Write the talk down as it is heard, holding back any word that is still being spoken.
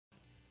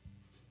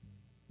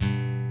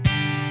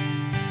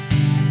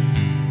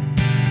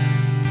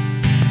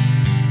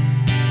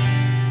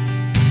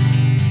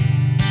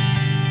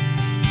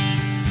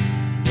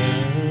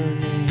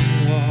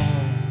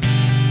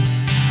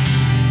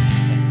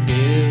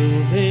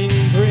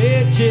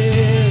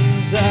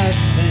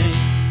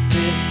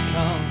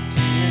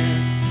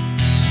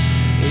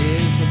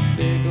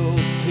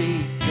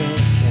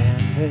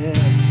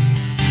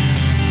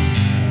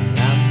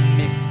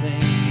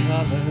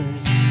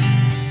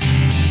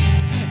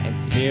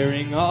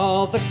Hearing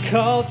all the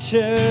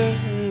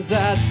cultures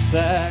that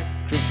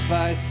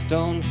sacrifice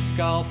stone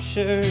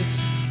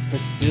sculptures for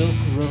silk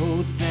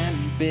roads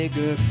and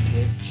bigger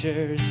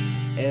pictures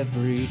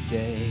every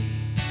day.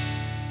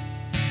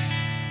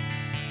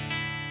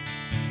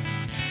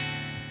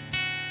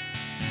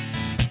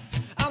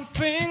 I'm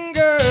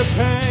finger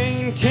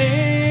painting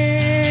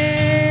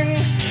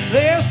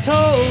this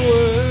whole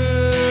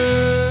world.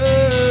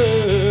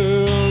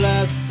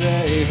 I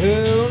say,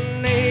 who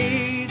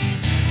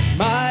needs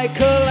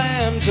Michelangelo?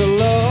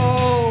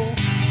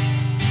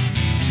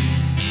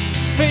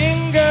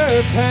 Finger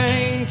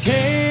painting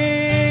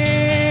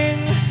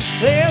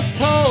this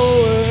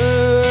whole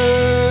world.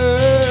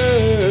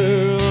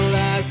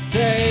 I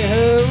say,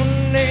 who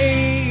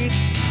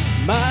needs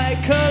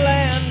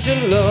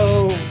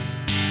Michelangelo?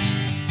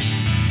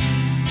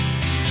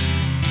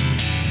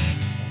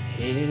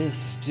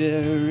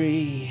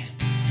 History,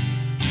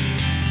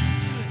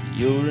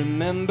 you'll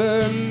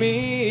remember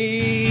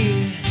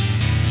me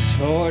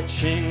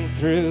torching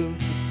through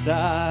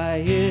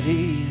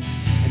societies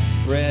and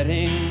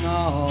spreading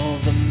all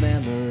the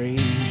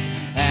memories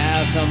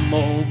as I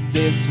mold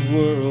this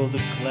world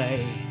of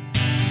clay.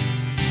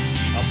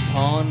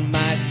 Upon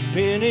my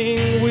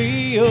spinning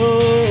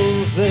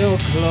wheels, they'll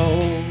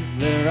close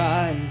their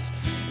eyes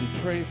and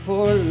pray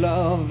for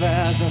love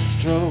as I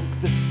stroke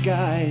the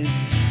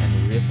skies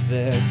and rip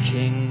their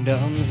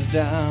kingdoms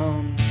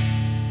down.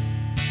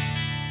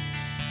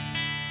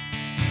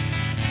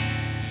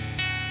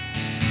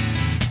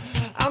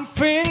 I'm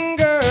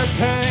finger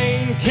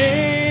painting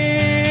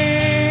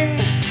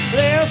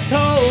this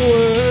whole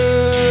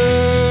world.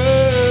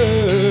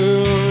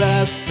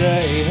 I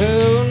say,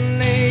 who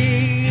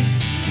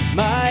needs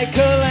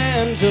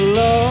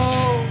Michelangelo?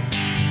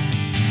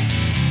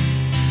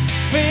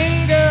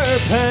 Finger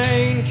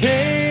painting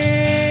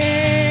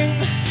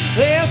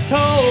this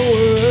whole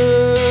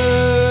world.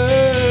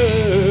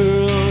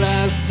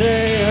 I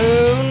say,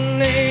 who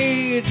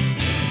needs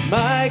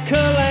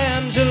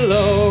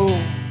Michelangelo?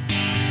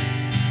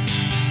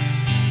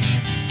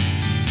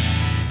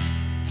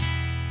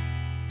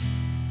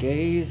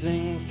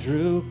 Gazing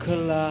through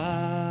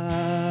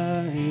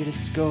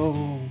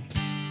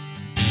kaleidoscopes,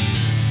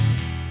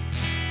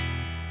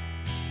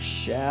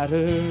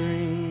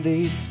 shattering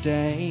these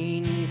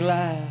stained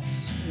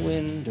glass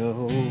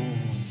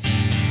windows.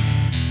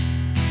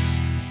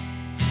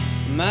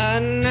 My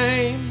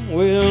name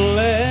will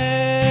echo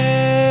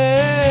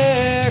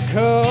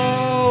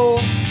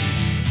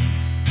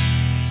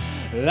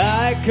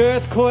like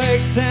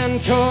earthquakes and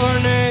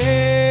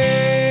tornadoes.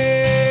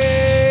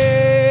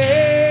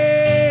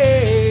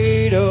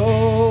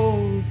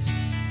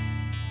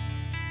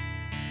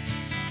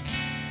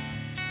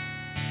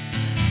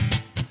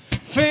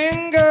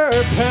 Finger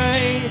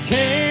painting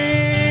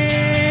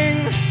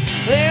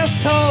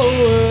this whole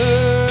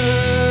world.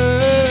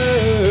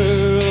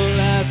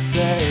 I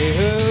say,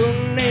 who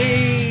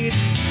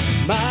needs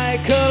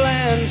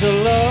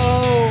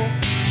Michelangelo?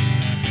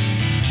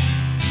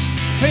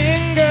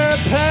 Finger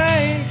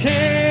painting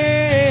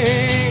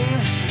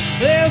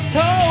this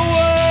whole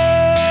world.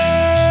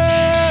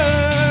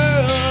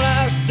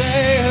 I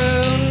say,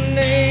 who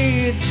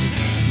needs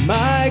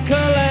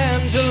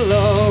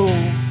Michelangelo?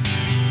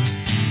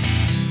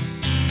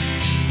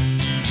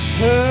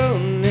 Who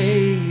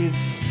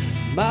needs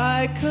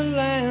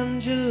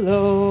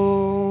Michelangelo?